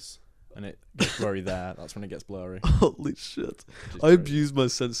face, and it gets blurry there. That's when it gets blurry. Holy shit! I Crazy. abuse my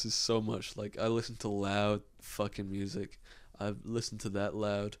senses so much. Like I listen to loud fucking music. I listen to that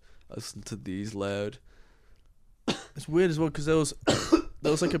loud. I listen to these loud. It's weird as well because there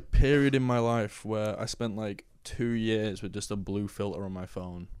was like a period in my life where I spent like 2 years with just a blue filter on my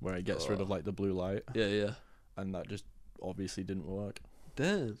phone where it gets rid of like the blue light. Yeah. And that just obviously didn't work.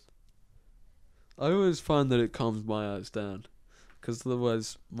 Damn. I always find that it calms my eyes down, because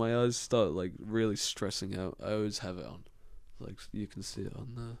otherwise my eyes start like really stressing out. I always have it on, like you can see it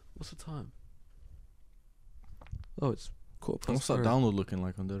on the. What's the time? Oh, it's 3:15. What's that download looking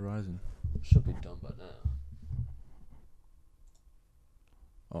like on Dead Rising? Should be done by now.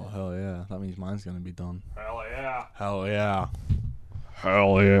 Oh, hell yeah. That means mine's going to be done. Hell yeah. Hell yeah.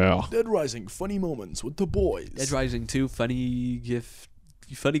 Hell yeah. Dead Rising, funny moments with the boys. Dead Rising 2, funny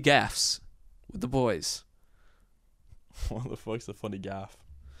gaffs with the boys. What the fuck's a funny gaff?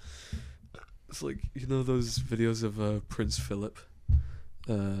 It's like, you know those videos of Prince Philip?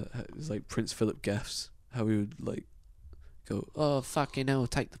 It's like Prince Philip gaffs. How he would like go, oh fucking hell,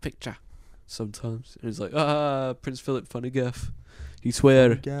 take the picture. Sometimes. And he's like, Prince Philip, funny gaff. He swear.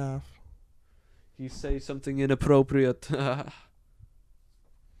 Funny gaff. He say something inappropriate.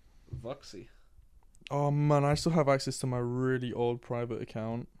 Voxy. Oh man, I still have access to my really old private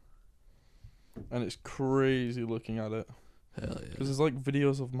account. And it's crazy looking at it. Hell yeah. Because there's like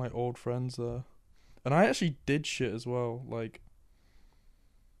videos of my old friends there. And I actually did shit as well. Like,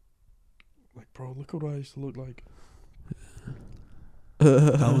 bro, look what I used to look like.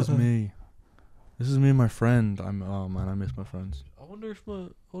 That was me. This is me and my friend. Oh man, I miss my friends. I wonder if my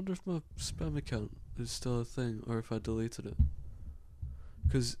spam account is still a thing, or if I deleted it.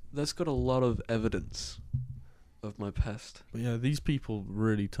 Because that's got a lot of evidence of my past. But yeah, these people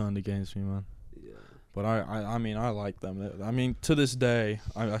really turned against me, man. Yeah. But I mean, I like them. I mean, to this day,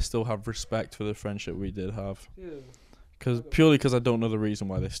 I still have respect for the friendship we did have. Yeah. Purely because I don't know the reason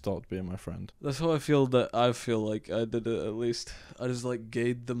why they stopped being my friend. That's how I feel like I did it at least. I just like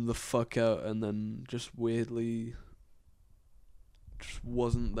gayed them the fuck out and then just weirdly just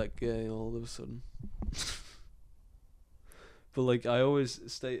wasn't that gay all of a sudden. But like I always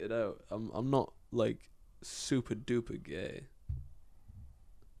stated out, I'm not like super duper gay.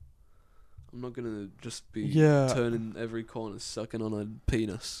 I'm not gonna just be turning every corner sucking on a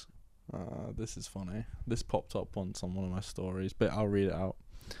penis. This is funny. This popped up on one of my stories, but I'll read it out.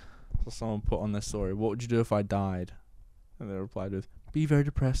 So someone put on their story, "What would you do if I died?" And they replied with, "Be very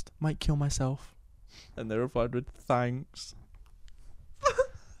depressed, might kill myself." And they replied with, "Thanks."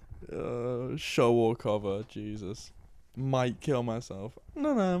 Show or cover, Jesus. Might kill myself.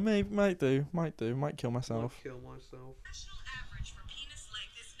 No, might kill myself. Might kill myself. National average for penis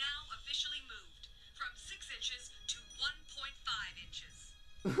length is now officially moved from 6 inches to 1.5 inches.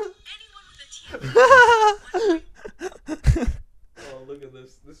 Anyone with a TV. Oh, look at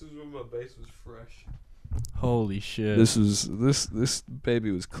this. This is when my base was fresh. Holy shit. This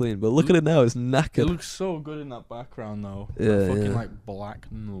baby was clean, but look at it now, it's knackered. It looks so good in that background though. Yeah, that fucking yeah. like black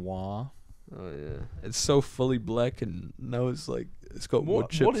noir. Oh yeah. It's so fully black and now it's like it's got wood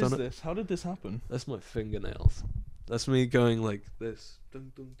chips What is on it. this? How did this happen? That's my fingernails. That's me going like this.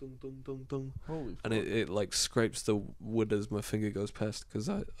 Dun, dun, dun, dun, dun, dun. Holy And fuck. it like scrapes the wood as my finger goes past because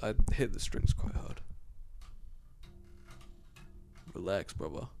I hit the strings quite hard. Relax,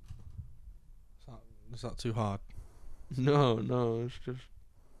 brother. Is that too hard? No, it's just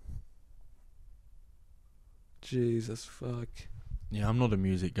Jesus fuck. Yeah, I'm not a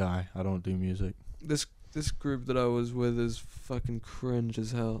music guy. I don't do music. This group that I was with is fucking cringe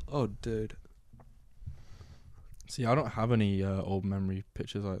as hell. Oh, dude. See, I don't have any old memory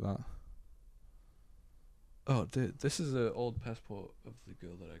pictures like that. Oh, dude, this is an old passport of the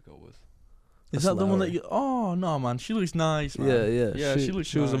girl that I go with. Is That's that the one that Lowry. you... Oh, no, man. She looks nice, man. Yeah. Yeah, she looks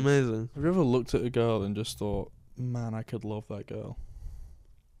She was nice. amazing. Have you ever looked at a girl and just thought, man, I could love that girl?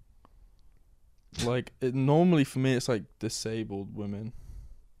 Like, normally for me, it's like disabled women.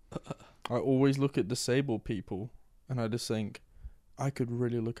 I always look at disabled people and I just think, I could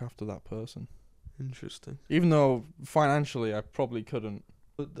really look after that person. Interesting. Even though financially I probably couldn't.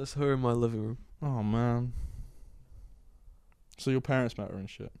 But that's her in my living room. Oh, man. So your parents met her and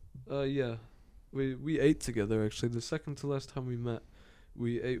shit? Yeah. We ate together, actually. The second to last time we met,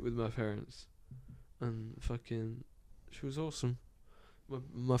 we ate with my parents. And fucking... She was awesome.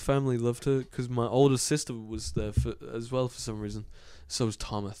 My family loved her because my older sister was there as well for some reason. So was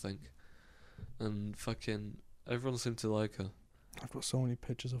Tom, I think. And fucking... Everyone seemed to like her. I've got so many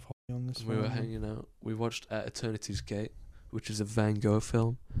pictures of Holly on this We were hanging out. We watched At Eternity's Gate, which is a Van Gogh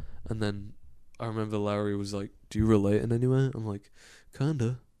film. And then I remember Larry was like, "Do you relate in any way?" I'm like,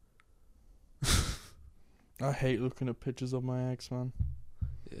 "Kinda." I hate looking at pictures of my ex, man.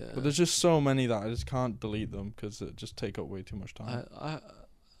 Yeah. But there's just so many that I just can't delete them because it just take up way too much time. I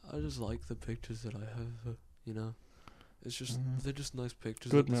just like the pictures that I have, you know. It's just they're just nice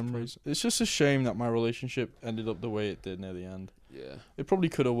pictures. Good at this point. memories. It's just a shame that my relationship ended up the way it did near the end. Yeah. It probably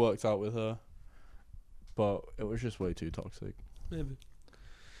could have worked out with her, but it was just way too toxic. Maybe.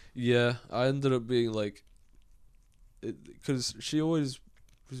 Yeah, I ended up being like, because she always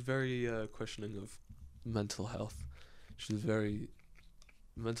was very questioning of mental health. She was very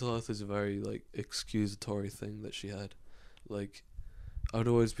mental health is a very like excusatory thing that she had. Like, I'd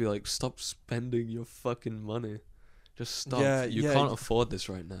always be like, stop spending your fucking money. Just stop. Yeah, you yeah, can't afford this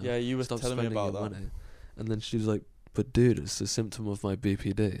right now. Yeah, you were Stop telling me spending about your that. money. And then she was like, but dude, it's a symptom of my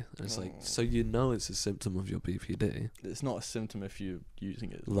BPD. And it's like, Oh. so you know it's a symptom of your BPD. It's not a symptom if you're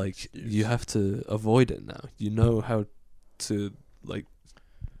using it. As an Like, excuse. you have to avoid it now. You know how to, like,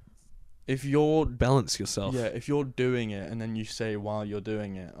 If you're balance yourself. Yeah, if you're doing it and then you say while you're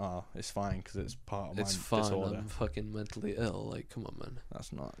doing it, oh, it's fine because it's part of It's my fine. disorder. I'm fucking mentally ill. Like, come on, man.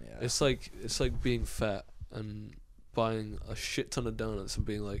 That's not. Yeah. It's like being fat and buying a shit ton of donuts and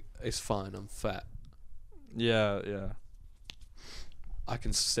being like, it's fine. I'm fat. Yeah, yeah. I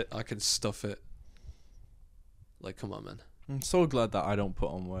can stuff it. Like, come on, man. I'm so glad that I don't put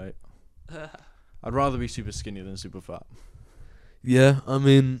on weight. I'd rather be super skinny than super fat. Yeah, I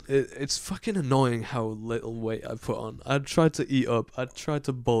mean, it's fucking annoying how little weight I put on. I tried to eat up. I tried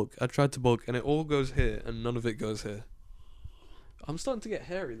to bulk, and it all goes here, and none of it goes here. I'm starting to get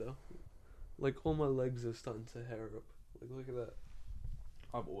hairy though. Like, all my legs are starting to hair up. Like, look at that.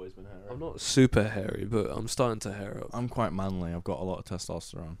 I've always been hairy. I'm not super hairy, but I'm starting to hair up. I'm quite manly. I've got a lot of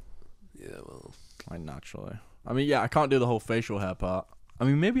testosterone, Yeah, well, like naturally. I mean, yeah, I can't do the whole facial hair part. I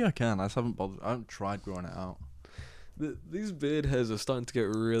mean, maybe I can. I just haven't bothered. I haven't tried growing it out. these beard hairs are starting to get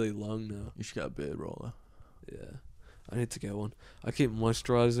really long now. You should get a beard roller. Yeah, I need to get one. I keep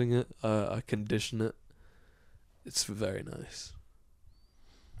moisturizing it. I condition it. It's very nice.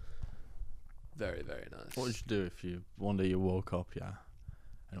 Very, very nice. What would you do if you one day you woke up, yeah,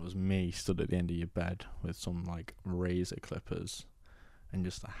 and it was me stood at the end of your bed with some like razor clippers and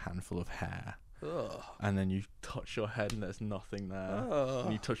just a handful of hair, Ugh. and then you touch your head and there's nothing there,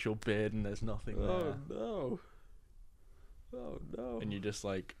 and you touch your beard and there's nothing Oh there, no. Oh no. and you just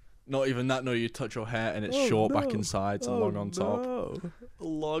like not even that. No, you touch your hair and it's Oh, short back no. and sides and long on top. No.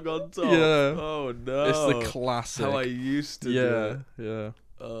 Long on top. Yeah. Oh no. It's the classic. How I used to do yeah, it. yeah.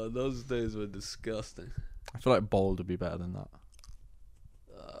 Those days were disgusting. I feel like bald would be better than that.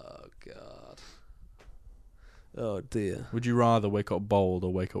 Oh god. Oh dear. Would you rather wake up bald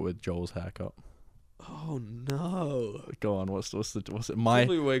or wake up with Joel's haircut? Oh no. Go on, what's it?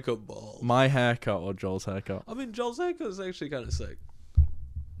 Probably wake up bald. My haircut or Joel's haircut? I mean, Joel's haircut is actually kind of sick.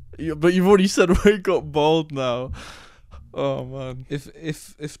 Yeah, but you've already said wake up bald now. Oh man.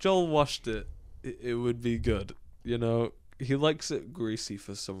 If Joel washed it, it would be good. You know, he likes it greasy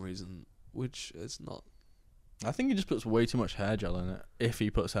for some reason, which it's not. I think he just puts way too much hair gel in it. If he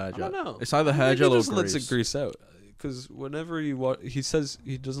puts hair I gel, don't know. it's either I hair think gel he or just grease. lets it grease out. Because whenever he says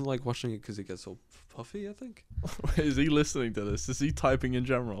he doesn't like washing it because it gets all puffy. I think. Is he listening to this? Is he typing in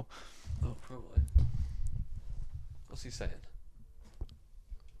general? Oh, probably. What's he saying?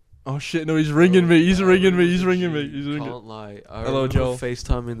 Oh shit! No, he's ringing me. He's ringing me. He's ringing me. He's ringing. Can't lie. I Hello, remember Joel.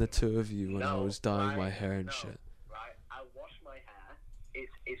 FaceTiming the two of you when I No, was dyeing my right, hair and no. shit. Right, I wash my hair.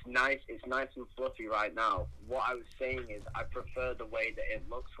 It's nice and fluffy right now. What I was saying is I prefer the way that it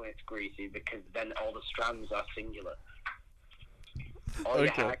looks when it's greasy because then all the strands are singular. All your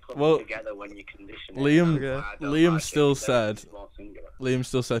Okay, hair clumps well, together when you condition it. Liam- and I don't Liam like it still because said- it's more singular. Liam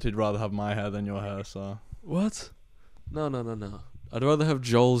still said he'd rather have my hair than your hair. So What? No. I'd rather have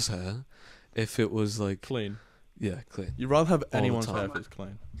Joel's hair if it was like clean. yeah, clean. You'd rather have the anyone's time. hair if it's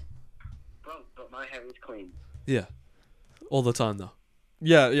clean. Bro, but my hair is clean. Yeah, all the time though.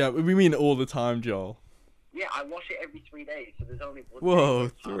 Yeah. We mean all the time, Joel. Yeah, I wash it every 3 days, so there's only one Whoa, day where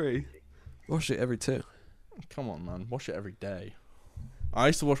it's 3. half empty. Wash it every 2. Come on, man. Wash it every day. I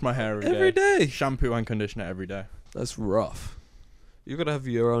used to wash my hair Every day. Shampoo and conditioner every day. That's rough. You gotta have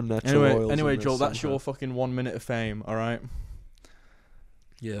your own natural oils. Anyway, in there Joel, that's somehow. your fucking 1 minute of fame. All right.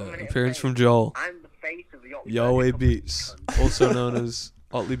 Yeah, One minute appearance of from fame. Joel. I'm the face of the Otley Yahweh Burger Company, Beats, cunt. also known as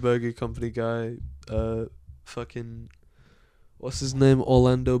Otley Burger Company guy. Fucking, what's his name?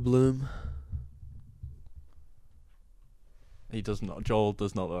 Orlando Bloom. He does not. Joel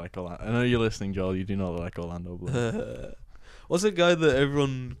does not look like Orlando. I know you're listening, Joel. You do not look like Orlando Bloom. What's the guy that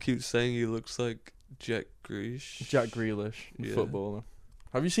everyone keeps saying he looks like? Jack Grealish. Jack Grealish, Yeah. footballer.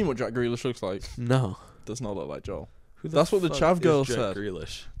 Have you seen what Jack Grealish looks like? No. Does not look like Joel. Who That's what the fuck Chav is girl Jack said.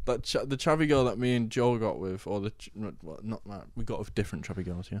 Grealish? That the chavvy girl that me and Joel got with, or we got with different chavvy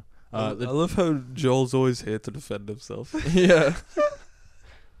girls, yeah. I love how Joel's always here to defend himself. Yeah.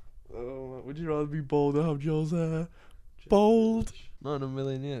 Oh, would you rather be bald or have Joel's hair? Bald. Not in a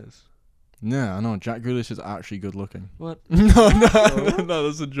million years. Yeah, I know. Jack Grealish is actually good looking. What? No,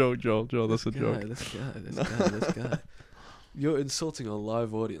 that's a joke, Joel. Joel, that's a joke. This guy. You're insulting a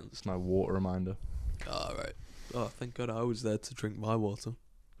live audience. It's my water reminder. All right. Oh, thank God I was there to drink my water.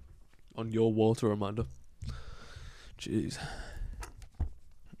 On your water reminder. Jeez.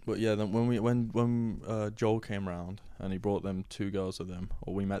 But yeah, then when Joel came around and he brought them 2 girls with him,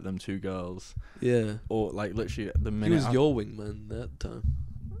 or we met them 2 girls, Yeah. or like literally the He minute was your wingman that time.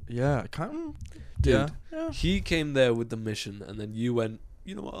 yeah, kind of, Dude, yeah. he came there with the mission, and then you went,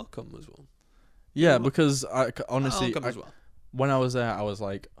 you know what, I'll come as well. Yeah, know what? because honestly, I'll come as well. when I was there, I was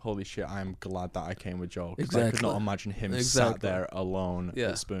like, holy shit, I'm glad that I came with Joel. Because I could Exactly. not imagine him sat Exactly. there alone Yeah.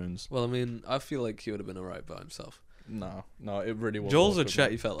 at Spoons. Well, I mean, I feel like he would have been alright by himself. No, it really was. Joel's a awkward,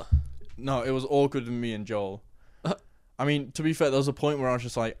 chatty fella. No, it was awkward with me and Joel. I mean, to be fair, there was a point where I was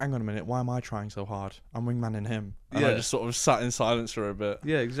just like, hang on a minute, why am I trying so hard? I'm wingmanning him. And I Yeah. just sort of sat in silence for a bit.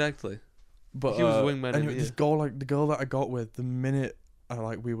 Yeah, exactly. But He was wingmanning anyway, you. this girl, the girl that I got with, the minute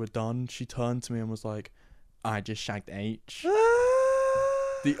we were done, she turned to me and was like, I just shagged H.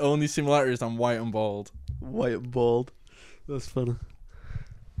 The only similarity is I'm white and bald. White and bald. That's funny.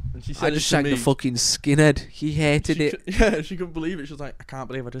 And she I said just it to shagged me. the fucking skinhead. He hated She it. Yeah, she couldn't believe it. She was like, I can't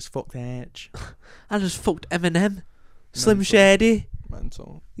believe I just fucked H. I just fucked Eminem. Slim Mental. Shady.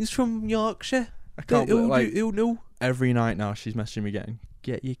 Mental. He's from Yorkshire. I can't believe, like, Who knew? every night now she's messaging me getting,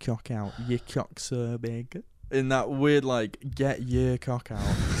 get your cock out. Your cock's so big. In that weird, like, get your cock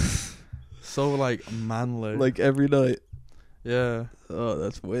out. So, like, manly. Like every night. Yeah, Oh,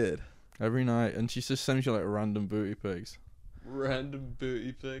 that's weird. every night. And she just sends you, like, random booty pics. Random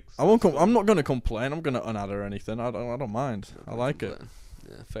booty pics. I'm not going to complain. I'm going to unadd her or anything. I don't mind. I like it.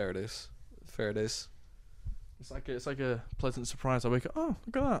 Yeah, fair it is. Fair it is. It's like a pleasant surprise. I wake up, oh,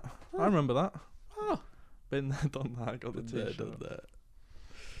 look at that. I remember that. Oh, Been there, done that. Got the been there, t-shirt. done that.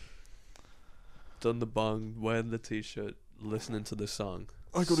 Done the bong, wearing the t-shirt, listening to the song.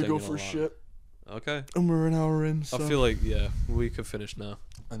 I gotta singing go for a along. shit. Okay. And we're an hour in, so. I feel like, yeah, we could finish now.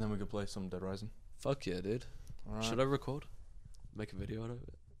 And then we could play some Dead Rising. Fuck yeah, dude. Alright. Should I record? Make a video out of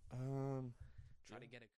it? Um. Try to get it.